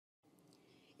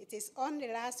It is only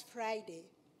last Friday,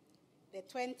 the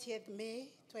 20th May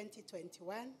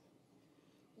 2021,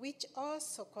 which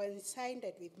also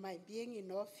coincided with my being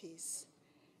in office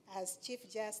as Chief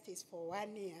Justice for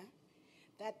 1 year,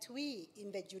 that we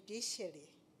in the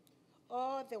judiciary,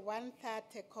 all the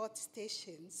 130 court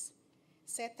stations,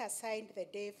 set aside the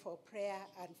day for prayer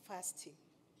and fasting.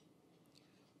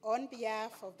 On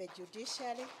behalf of the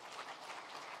judiciary,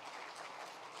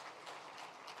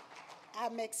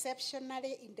 I'm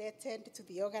exceptionally indebted to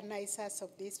the organizers of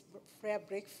this prayer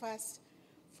breakfast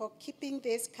for keeping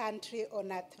this country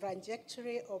on a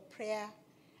trajectory of prayer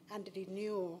and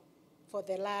renewal for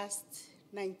the last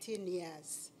 19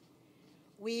 years.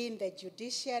 We in the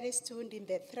judiciary stood in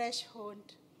the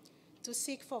threshold to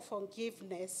seek for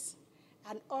forgiveness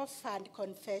and offered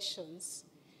confessions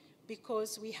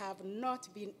because we have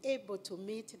not been able to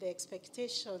meet the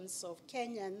expectations of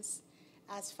Kenyans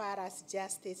as far as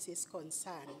justice is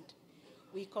concerned.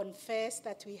 We confess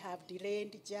that we have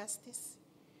delayed justice.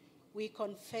 We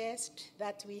confessed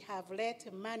that we have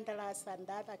let murderers and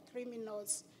other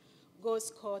criminals go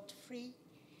scot-free.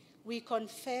 We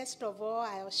confessed of all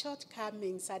our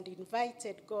shortcomings and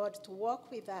invited God to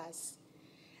walk with us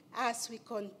as we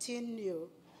continue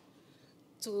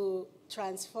to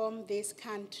transform this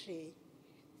country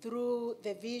through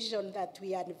the vision that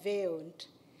we unveiled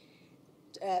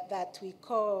that we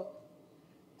call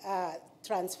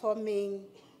transforming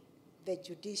the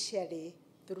judiciary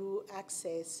through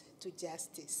access to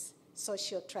justice,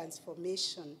 social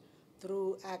transformation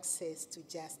through access to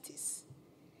justice.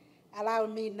 Allow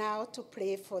me now to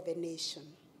pray for the nation.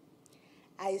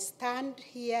 I stand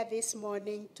here this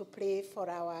morning to pray for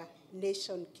our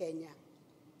nation, Kenya.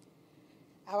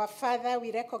 Our Father,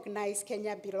 we recognize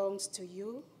Kenya belongs to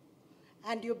you,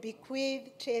 and you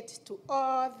bequeathed it to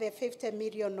all the 50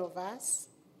 million of us,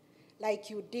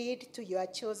 like you did to your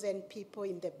chosen people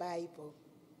in the Bible.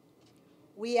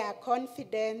 We are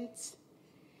confident,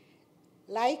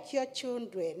 like your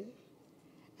children,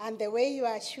 and the way you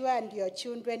assured your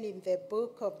children in the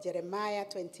book of Jeremiah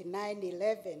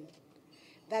 29:11,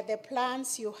 that the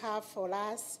plans you have for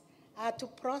us are to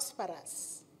prosper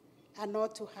us and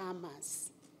not to harm us.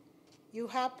 You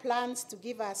have plans to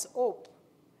give us hope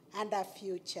and a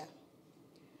future.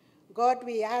 God,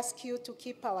 we ask you to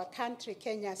keep our country,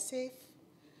 Kenya, safe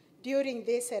during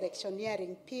this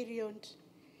electioneering period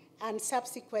and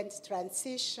subsequent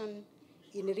transition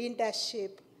in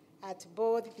leadership at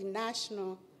both the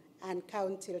national and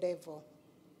county level.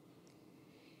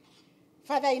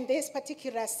 Father, in this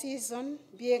particular season,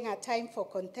 being a time for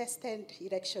contested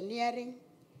electioneering,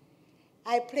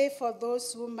 I pray for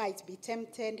those who might be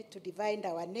tempted to divide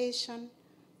our nation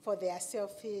for their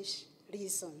selfish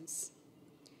reasons.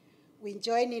 We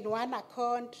join in one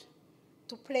accord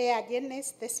to pray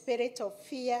against the spirit of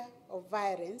fear of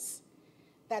violence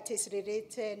that is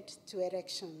related to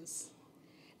elections.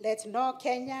 Let no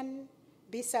Kenyan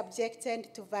be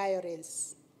subjected to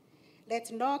violence. Let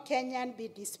no Kenyan be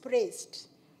displaced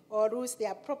or lose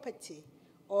their property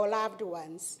or loved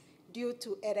ones due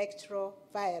to electoral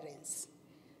violence.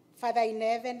 Father in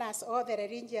heaven, as all the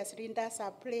religious leaders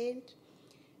are prayed,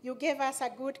 you gave us a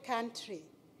good country,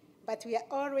 but we are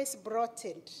always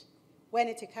broadened when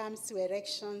it comes to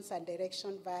elections and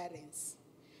election violence.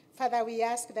 Father, we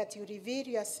ask that you reveal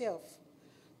yourself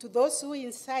to those who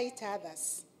incite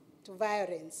others to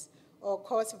violence or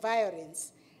cause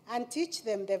violence, and teach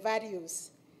them the values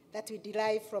that we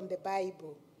derive from the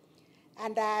Bible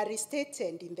and are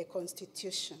restated in the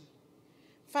Constitution.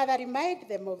 Father, remind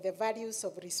them of the values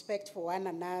of respect for one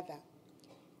another,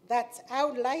 that I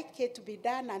would like it to be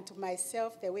done unto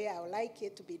myself the way I would like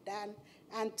it to be done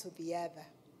unto the other,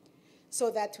 so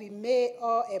that we may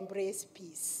all embrace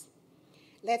peace.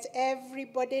 Let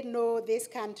everybody know this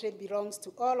country belongs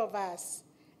to all of us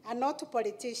and not to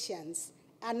politicians,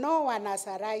 and no one has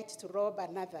a right to rob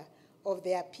another of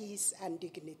their peace and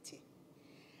dignity.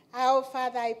 Our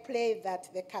Father, I pray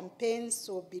that the campaigns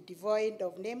will be devoid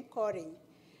of name-calling,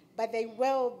 but they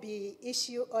will be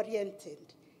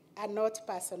issue-oriented and not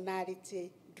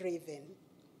personality-driven.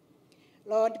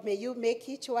 Lord, may you make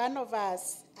each one of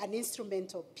us an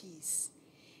instrument of peace.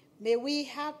 May we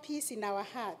have peace in our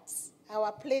hearts,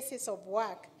 our places of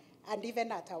work, and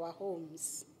even at our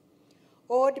homes.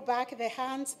 Hold back the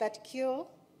hands that kill.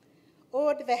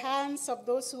 Hold the hands of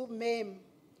those who maim.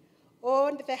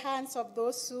 Hold the hands of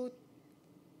those who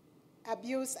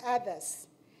abuse others.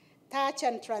 Touch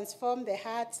and transform the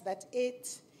hearts that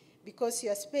hate, because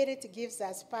your Spirit gives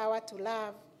us power to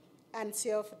love and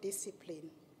self-discipline.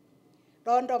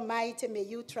 Lord Almighty, may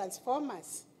you transform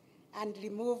us and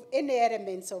remove any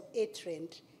elements of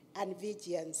hatred and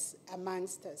vengeance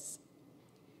amongst us.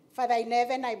 Father in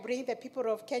heaven, I bring the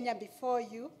people of Kenya before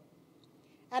you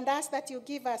and ask that you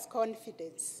give us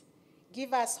confidence,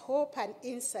 give us hope and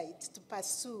insight to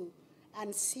pursue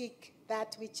and seek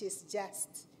that which is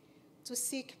just, to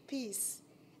seek peace,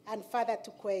 and Father,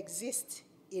 to coexist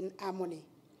in harmony.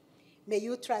 May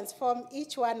you transform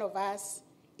each one of us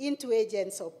into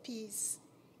agents of peace,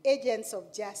 agents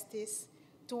of justice,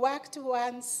 to work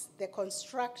towards the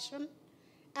construction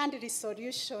and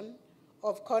resolution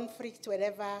of conflict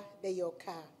wherever they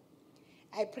occur.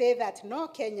 I pray that no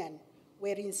Kenyan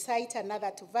will incite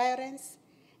another to violence,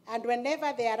 and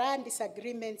whenever there are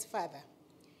disagreements, Father,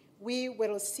 we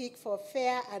will seek for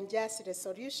fair and just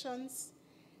resolutions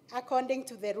according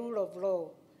to the rule of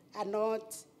law and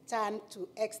not turn to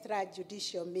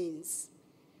extrajudicial means.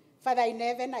 Father in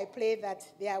heaven, I pray that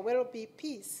there will be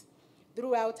peace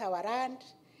throughout our land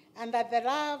and that the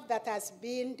love that has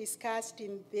been discussed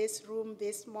in this room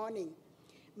this morning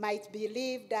might be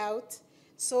lived out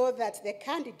so that the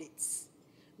candidates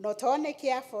not only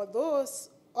care for those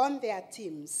on their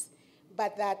teams,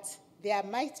 but that there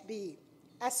might be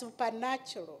a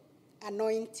supernatural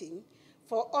anointing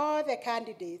for all the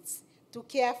candidates to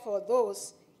care for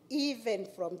those even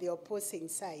from the opposing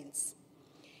sides.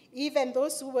 Even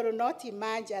those who will not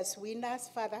emerge as winners,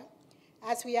 Father,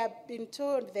 as we have been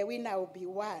told the winner will be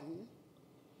one.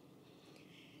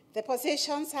 The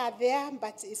positions are there,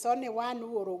 but it's only one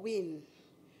who will win.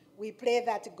 We pray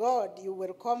that, God, you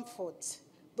will comfort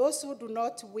those who do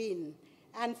not win,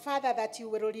 and Father, that you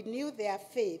will renew their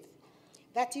faith,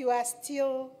 that you are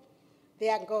still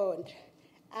their God,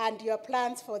 and your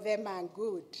plans for them are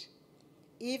good,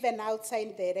 even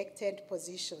outside the elected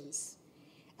positions.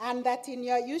 And that in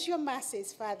your usual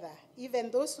mercies, Father,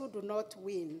 even those who do not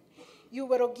win, you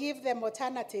will give them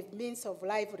alternative means of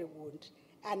livelihood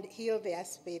and heal their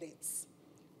spirits.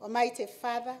 Almighty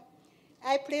Father,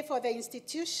 I pray for the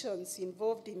institutions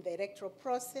involved in the electoral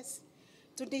process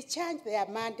to discharge their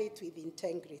mandate with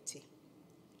integrity,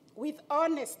 with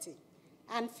honesty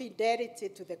and fidelity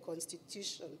to the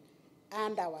Constitution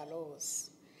and our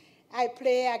laws. I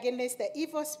pray against the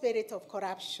evil spirit of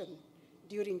corruption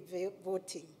during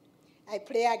voting. I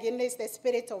pray against the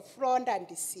spirit of fraud and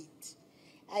deceit.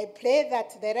 I pray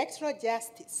that the electoral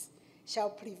justice shall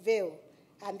prevail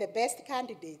and the best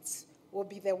candidates will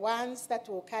be the ones that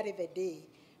will carry the day,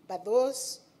 but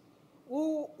those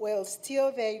who will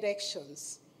steal the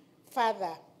elections,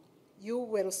 Father, you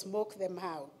will smoke them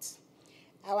out.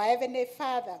 Our Heavenly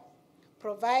Father,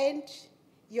 provide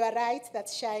your light that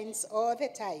shines all the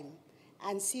time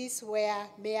and sees where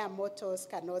mere mortals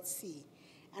cannot see.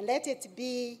 And let it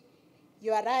be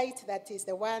your light that is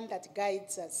the one that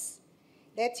guides us.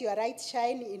 Let your light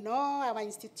shine in all our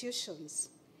institutions.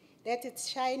 Let it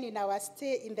shine in our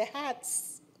state, in the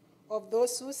hearts of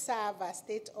those who serve as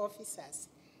state officers,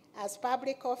 as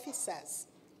public officers,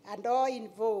 and all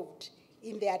involved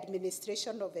in the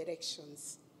administration of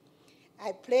elections.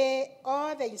 I pray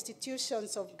all the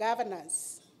institutions of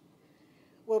governance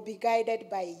will be guided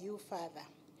by you, Father.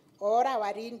 All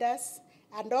our leaders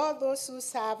and all those who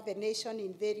serve the nation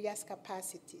in various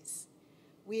capacities.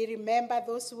 We remember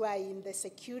those who are in the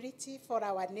security for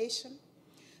our nation,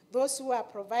 those who are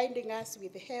providing us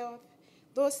with health,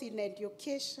 those in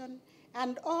education,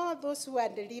 and all those who are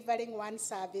delivering one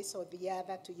service or the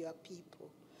other to your people.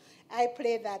 I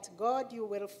pray that, God, you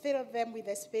will fill them with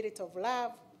the spirit of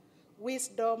love,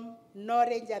 wisdom,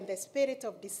 knowledge, and the spirit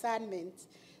of discernment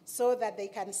so that they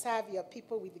can serve your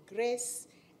people with grace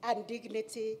and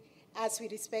dignity as we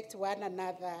respect one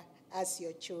another as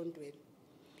your children.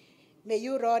 May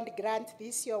you, Lord, grant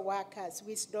these your workers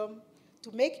wisdom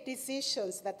to make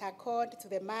decisions that accord to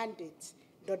the mandate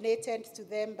donated to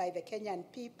them by the Kenyan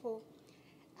people,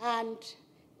 and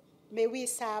may we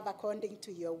serve according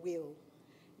to your will.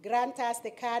 Grant us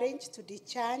the courage to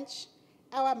discharge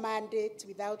our mandate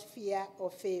without fear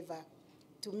or favor,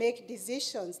 to make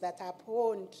decisions that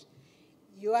uphold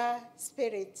your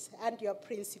spirit and your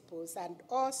principles, and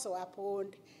also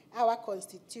uphold our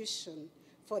Constitution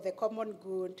for the common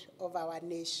good of our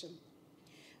nation.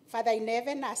 Father in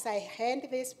heaven, as I end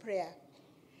this prayer,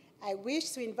 I wish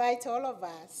to invite all of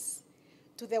us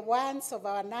to the words of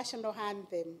our national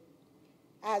anthem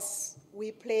as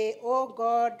we play, O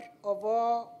God of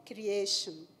all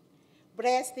creation,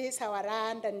 bless this our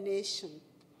land and nation.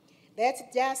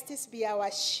 Let justice be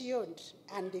our shield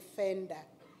and defender.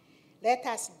 Let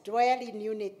us dwell in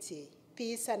unity,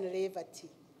 peace, and liberty.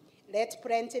 Let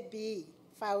plenty be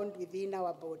found within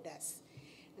our borders.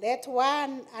 Let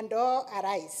one and all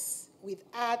arise with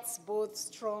hearts both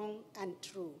strong and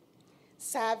true.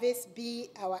 Service be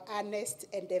our earnest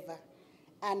endeavor,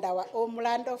 and our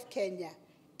homeland of Kenya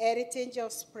heritage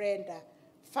of splendor,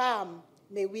 firm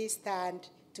may we stand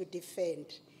to defend.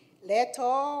 Let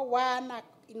all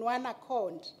in one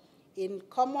accord, in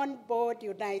common board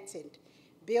united,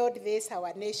 build this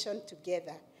our nation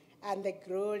together, and the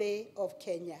glory of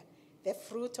Kenya, the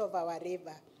fruit of our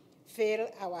river, fill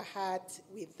our hearts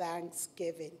with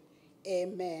thanksgiving.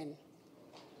 Amen.